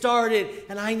and restarted.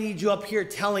 And I need you up here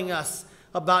telling us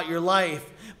about your life.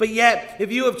 But yet,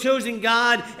 if you have chosen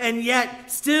God and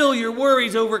yet still your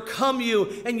worries overcome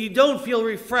you and you don't feel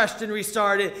refreshed and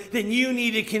restarted, then you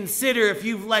need to consider if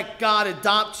you've let God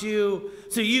adopt you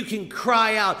so you can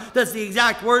cry out. That's the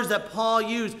exact words that Paul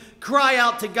used. Cry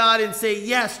out to God and say,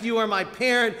 yes, you are my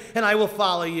parent and I will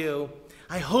follow you.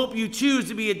 I hope you choose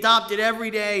to be adopted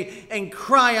every day and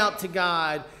cry out to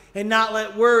God and not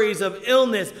let worries of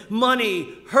illness,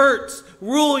 money, hurts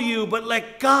rule you, but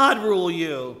let God rule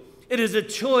you. It is a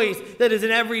choice that is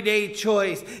an everyday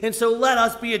choice. And so let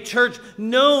us be a church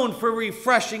known for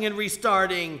refreshing and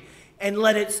restarting, and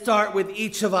let it start with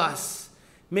each of us.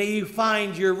 May you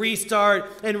find your restart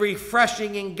and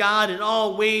refreshing in God in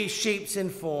all ways, shapes,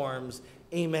 and forms.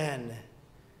 Amen.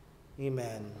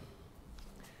 Amen.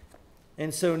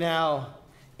 And so now,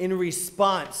 in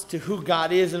response to who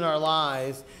God is in our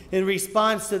lives, in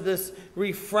response to this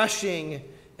refreshing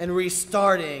and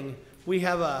restarting, we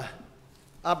have an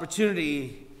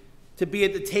opportunity to be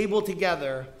at the table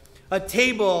together, a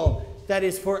table that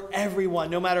is for everyone,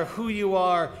 no matter who you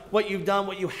are, what you've done,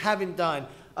 what you haven't done,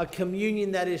 a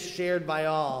communion that is shared by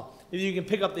all. If you can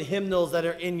pick up the hymnals that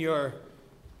are in your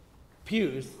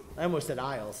pews, I almost said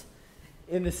aisles,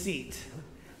 in the seat.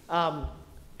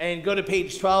 And go to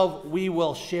page 12, we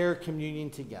will share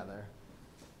communion together.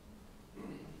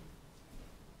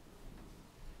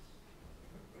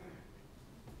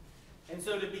 And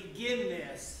so to begin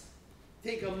this,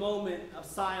 take a moment of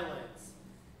silence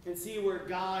and see where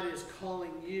God is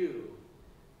calling you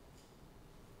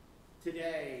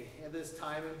today at this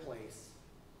time and place.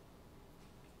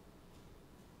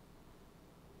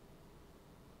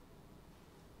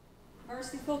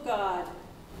 Merciful God,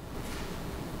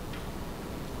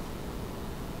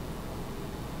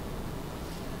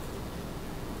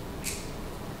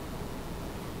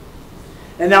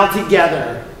 And now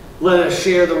together, let us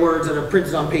share the words that are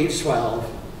printed on page 12.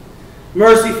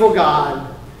 Merciful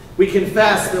God, we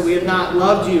confess that we have not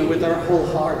loved you with our whole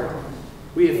heart.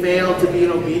 We have failed to be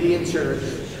an obedient church.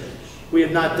 We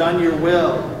have not done your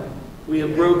will. We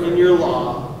have broken your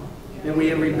law. And we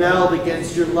have rebelled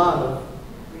against your love.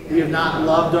 We have not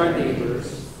loved our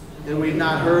neighbors. And we have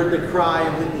not heard the cry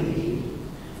of the needy.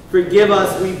 Forgive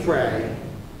us, we pray.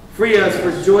 Free us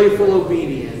for joyful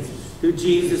obedience through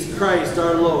Jesus Christ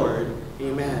our Lord.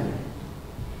 Amen.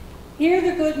 Hear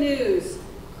the good news.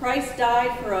 Christ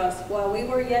died for us while we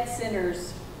were yet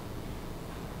sinners.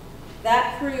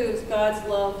 That proves God's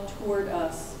love toward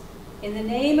us. In the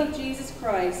name of Jesus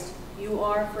Christ, you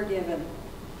are forgiven.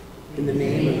 In the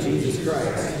name of Jesus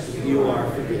Christ, you are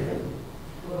forgiven.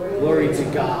 Glory to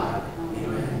God.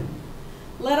 Amen.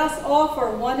 Let us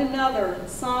offer one another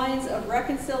signs of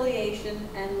reconciliation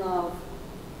and love.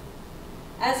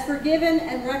 As forgiven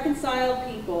and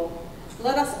reconciled people,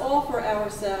 let us offer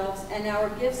ourselves and our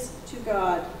gifts to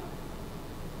God.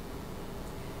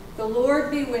 The Lord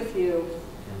be with you.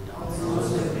 And also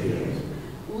with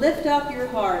you. Lift up your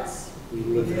hearts. We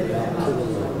lift it up to the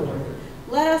Lord.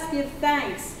 Let us give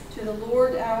thanks to the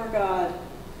Lord our God.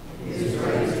 It is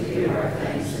right to give our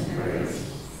thanks and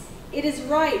praise. It is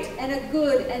right and a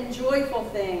good and joyful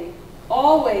thing,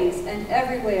 always and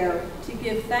everywhere, to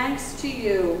give thanks to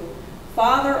you,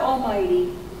 Father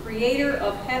Almighty, creator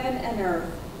of heaven and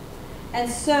earth. And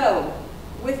so,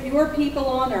 with your people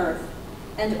on earth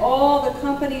and all the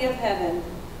company of heaven,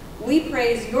 we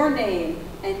praise your name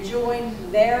and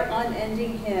join their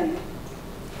unending hymn.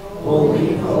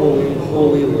 Holy, holy,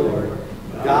 holy Lord,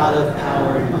 God of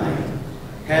power and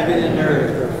might, heaven and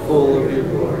earth are full of your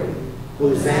glory.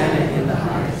 Hosanna in the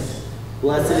highest.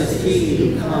 Blessed is he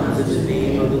who comes in the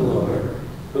name of the Lord.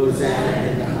 Hosanna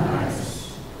in the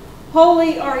highest.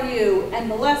 Holy are you, and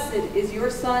blessed is your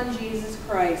Son, Jesus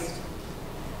Christ.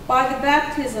 By the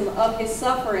baptism of his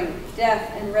suffering,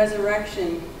 death, and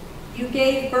resurrection, you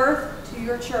gave birth to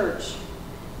your church,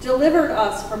 delivered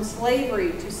us from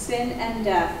slavery to sin and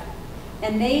death,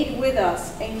 and made with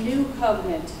us a new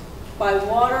covenant by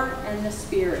water and the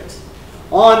Spirit.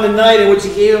 On the night in which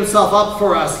he gave himself up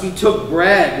for us, he took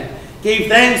bread, gave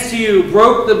thanks to you,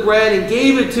 broke the bread, and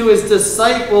gave it to his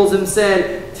disciples and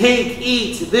said, "Take,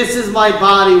 eat, this is my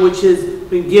body which has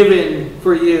been given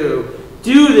for you.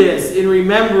 Do this in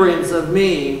remembrance of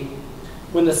me."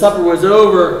 When the supper was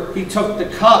over, he took the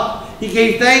cup. He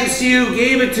gave thanks to you,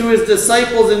 gave it to his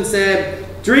disciples, and said,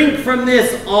 "Drink from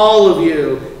this, all of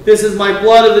you. This is my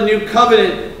blood of the new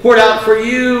covenant, poured out for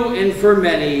you and for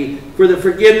many, for the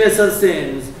forgiveness of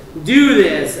sins. Do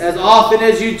this as often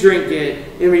as you drink it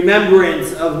in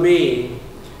remembrance of me."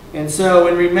 And so,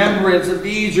 in remembrance of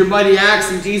these, your mighty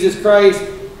acts in Jesus Christ,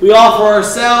 we offer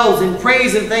ourselves in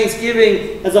praise and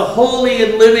thanksgiving as a holy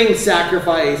and living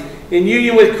sacrifice, in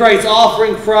union with Christ's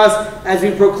offering for us as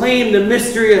we proclaim the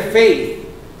mystery of faith.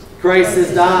 Christ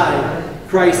has died.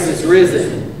 Christ is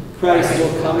risen. Christ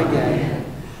will come again.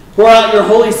 Pour out your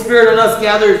Holy Spirit on us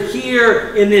gathered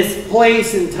here in this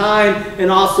place and time, and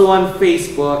also on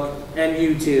Facebook and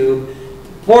YouTube.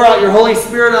 Pour out your Holy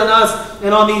Spirit on us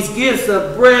and on these gifts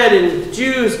of bread and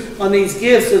juice, on these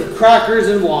gifts of crackers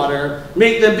and water.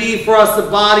 Make them be for us the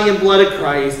body and blood of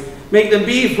Christ. Make them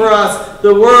be for us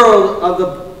the world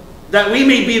of that we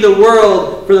may be the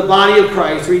world for the body of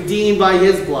Christ, redeemed by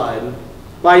his blood.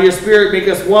 By your Spirit, make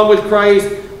us one with Christ,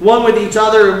 one with each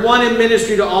other, and one in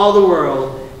ministry to all the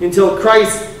world, until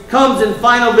Christ comes in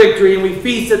final victory and we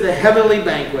feast at the heavenly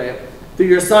banquet. Through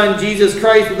your Son, Jesus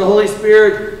Christ, with the Holy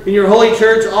Spirit, in your holy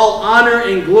church, all honor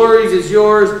and glories is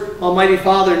yours, Almighty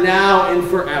Father, now and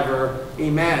forever.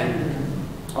 Amen.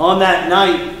 On that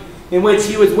night in which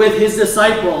he was with his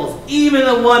disciples, even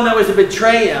the one that was to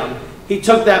betray him, he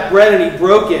took that bread and he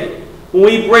broke it. When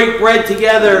we break bread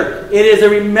together, it is a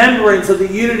remembrance of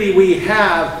the unity we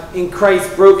have in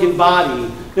Christ's broken body.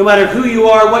 No matter who you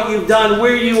are, what you've done,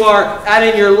 where you are at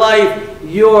in your life,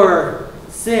 your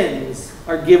sins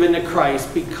are given to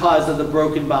Christ because of the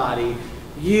broken body.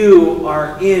 You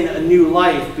are in a new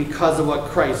life because of what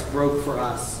Christ broke for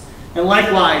us. And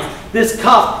likewise, this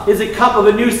cup is a cup of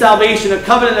a new salvation, a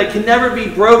covenant that can never be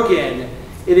broken.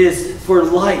 It is for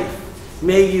life.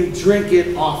 May you drink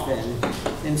it often.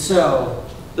 And so,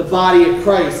 the body of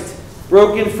Christ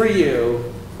broken for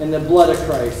you, and the blood of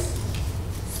Christ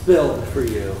spilled for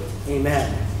you.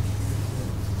 Amen.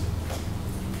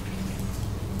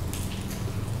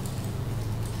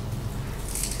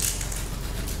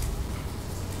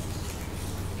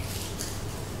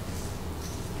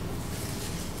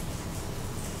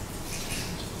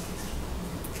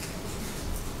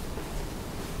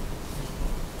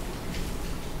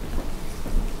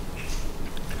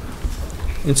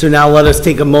 And so now let us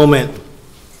take a moment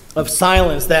of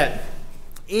silence, that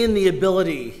in the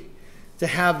ability to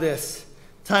have this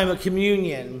time of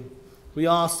communion, we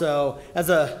also, as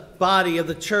a body of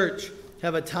the church,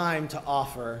 have a time to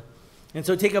offer. And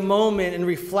so take a moment and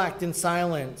reflect in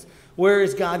silence. Where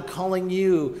is God calling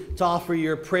you to offer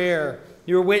your prayer,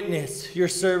 your witness, your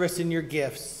service, and your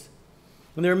gifts?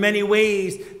 And there are many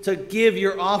ways to give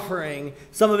your offering.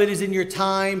 Some of it is in your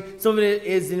time. Some of it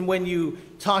is in when you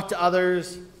talk to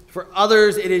others. For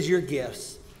others, it is your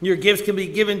gifts. Your gifts can be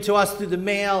given to us through the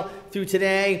mail, through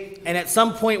today. And at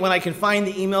some point when I can find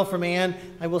the email from Ann,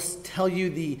 I will tell you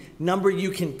the number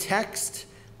you can text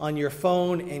on your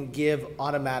phone and give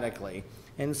automatically.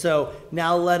 And so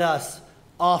now let us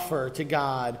offer to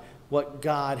God what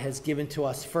God has given to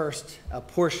us first, a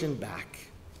portion back.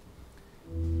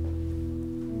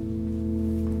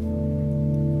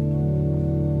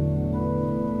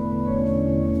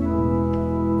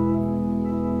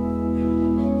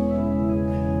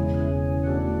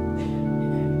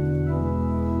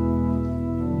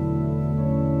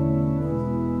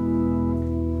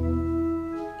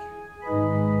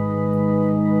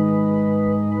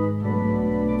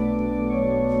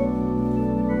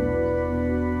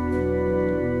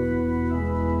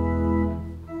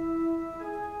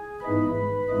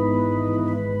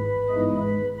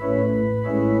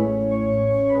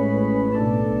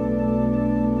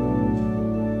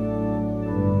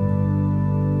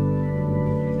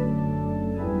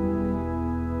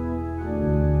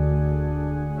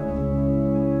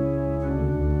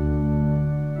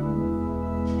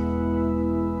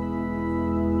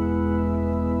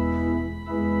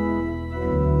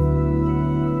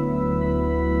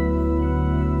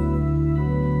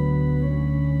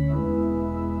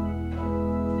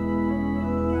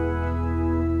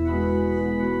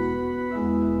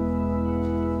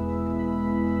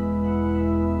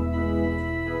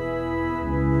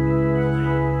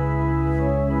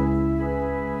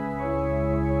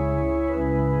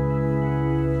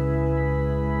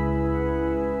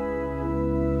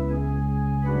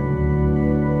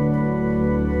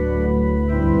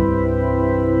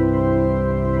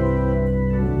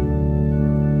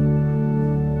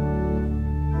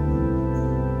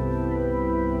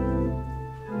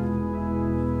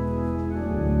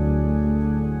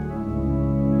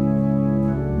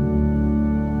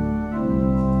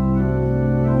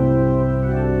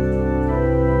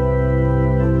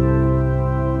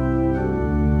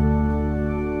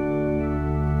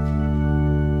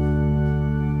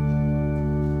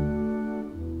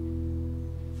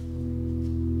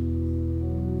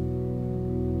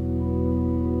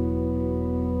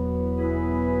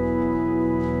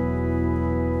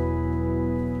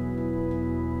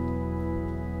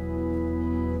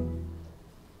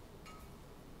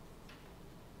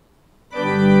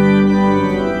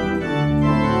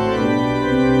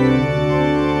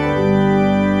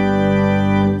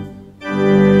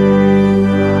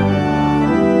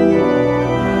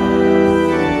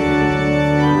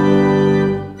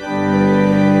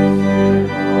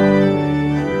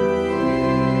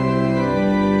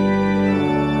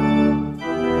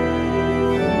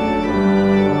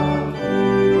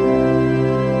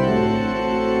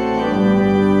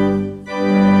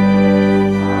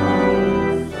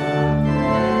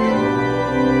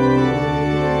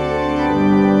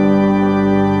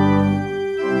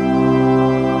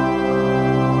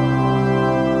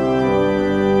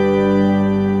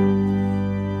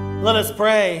 Let us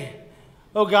pray.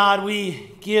 Oh God,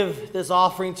 we give this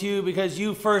offering to you because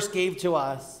you first gave to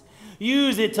us.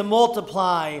 Use it to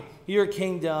multiply your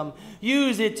kingdom.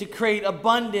 Use it to create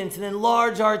abundance and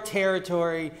enlarge our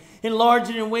territory. Enlarge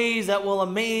it in ways that will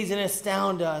amaze and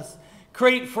astound us.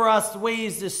 Create for us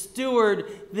ways to steward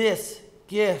this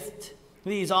gift,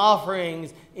 these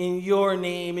offerings in your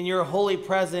name, in your holy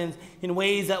presence, in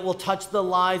ways that will touch the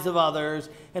lives of others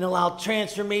and allow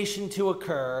transformation to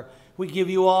occur. We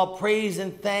give you all praise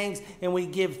and thanks, and we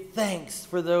give thanks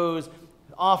for those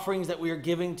offerings that we are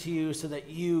giving to you so that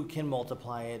you can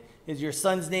multiply it. In your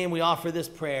Son's name we offer this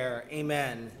prayer.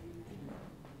 Amen.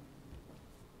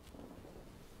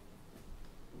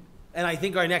 And I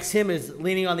think our next hymn is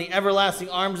Leaning on the Everlasting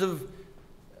Arms of,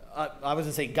 I was going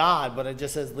to say God, but it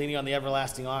just says Leaning on the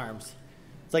Everlasting Arms.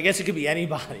 So I guess it could be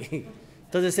anybody.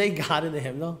 Does it say God in the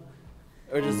hymnal?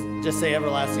 Or just say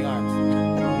Everlasting Arms?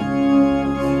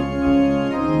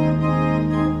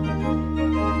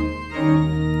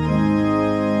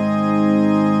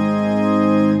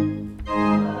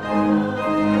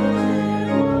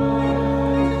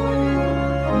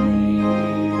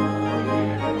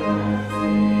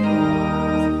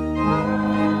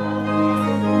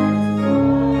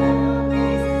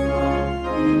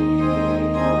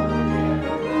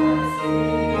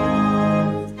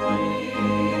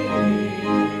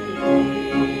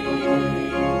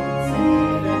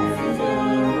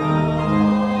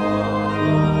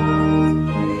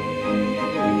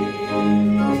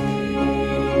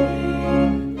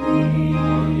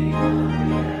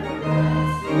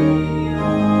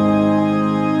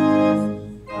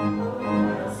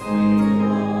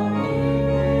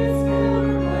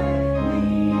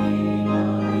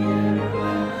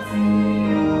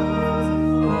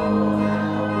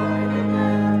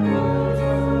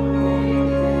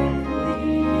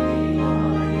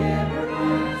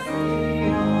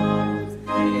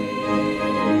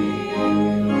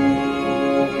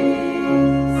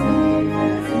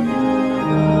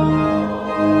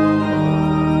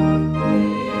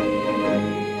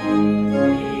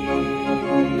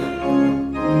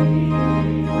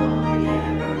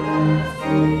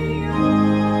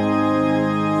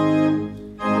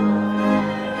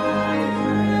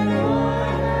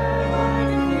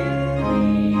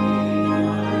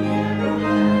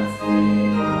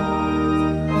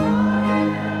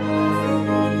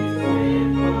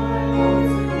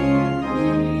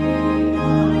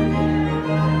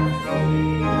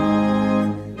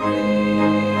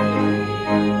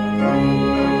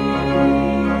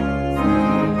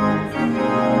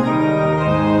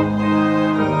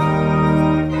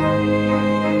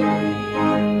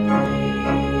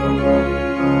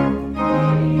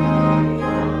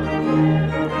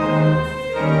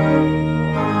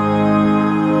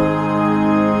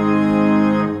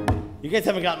 guys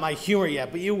haven't gotten my humor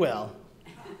yet, but you will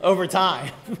over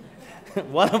time.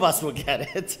 One of us will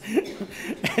get it.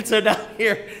 And so now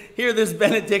hear this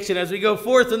benediction. As we go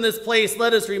forth in this place,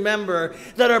 let us remember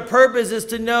that our purpose is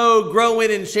to know, grow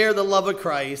in, and share the love of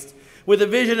Christ, with a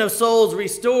vision of souls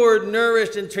restored,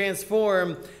 nourished, and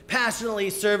transformed, passionately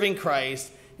serving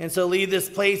Christ. And so leave this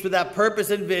place with that purpose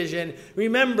and vision.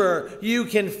 Remember, you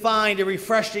can find a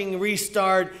refreshing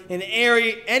restart in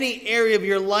any area of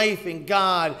your life in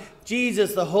God,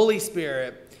 Jesus, the Holy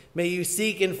Spirit. May you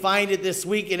seek and find it this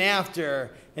week and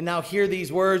after. And now hear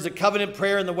these words, a covenant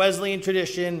prayer in the Wesleyan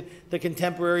tradition, the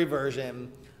contemporary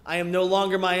version. I am no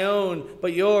longer my own,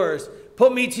 but yours.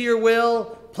 Put me to your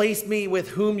will, place me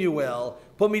with whom you will.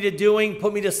 Put me to doing,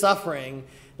 put me to suffering.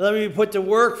 Let me be put to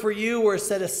work for you or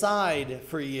set aside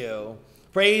for you.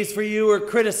 Praise for you or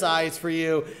criticize for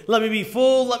you. Let me be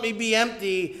full, let me be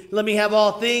empty. Let me have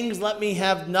all things, let me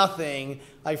have nothing.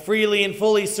 I freely and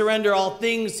fully surrender all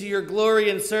things to your glory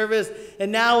and service.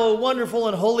 And now, O wonderful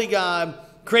and holy God,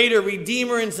 Creator,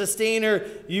 Redeemer, and Sustainer,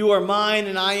 you are mine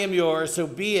and I am yours, so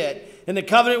be it. And the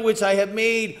covenant which I have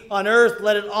made on earth,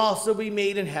 let it also be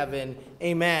made in heaven.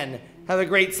 Amen. Have a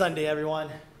great Sunday, everyone.